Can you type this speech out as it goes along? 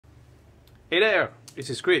Hey there, this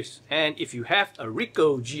is Chris, and if you have a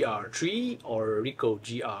Ricoh GR3 or a Ricoh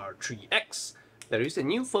GR IIIX, there is a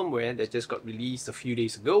new firmware that just got released a few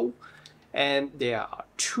days ago, and there are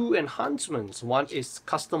two enhancements. One is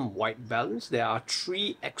custom white balance. There are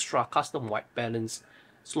 3 extra custom white balance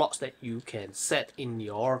slots that you can set in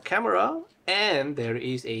your camera, and there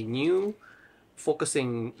is a new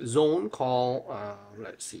focusing zone called,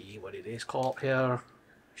 let's see what it is called here,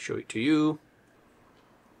 show it to you.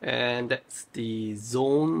 And that's the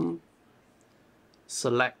zone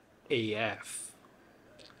select AF,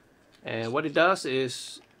 and what it does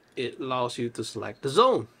is it allows you to select the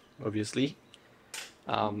zone, obviously.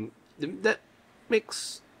 That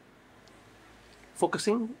makes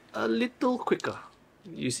focusing a little quicker.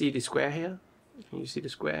 You see the square here? You see the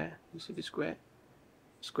square? You see the square?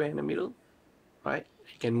 Square in the middle, right?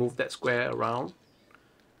 You can move that square around,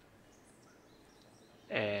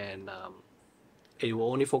 and it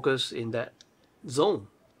will only focus in that zone.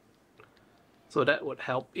 So that would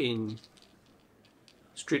help in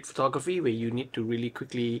street photography where you need to really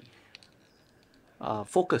quickly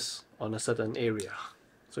focus on a certain area.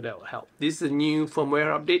 So that will help. This is a new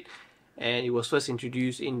firmware update, and it was first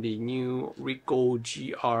introduced in the new Ricoh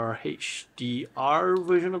GR HDR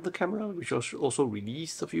version of the camera, which was also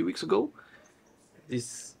released a few weeks ago.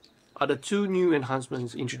 These are the 2 new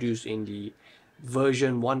enhancements introduced in the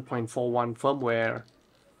version 1.41 firmware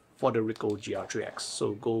for the Ricoh GR IIIX.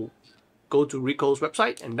 So go to Ricoh's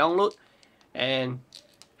website and download and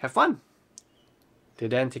have fun. Till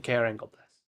then, take care and God bless.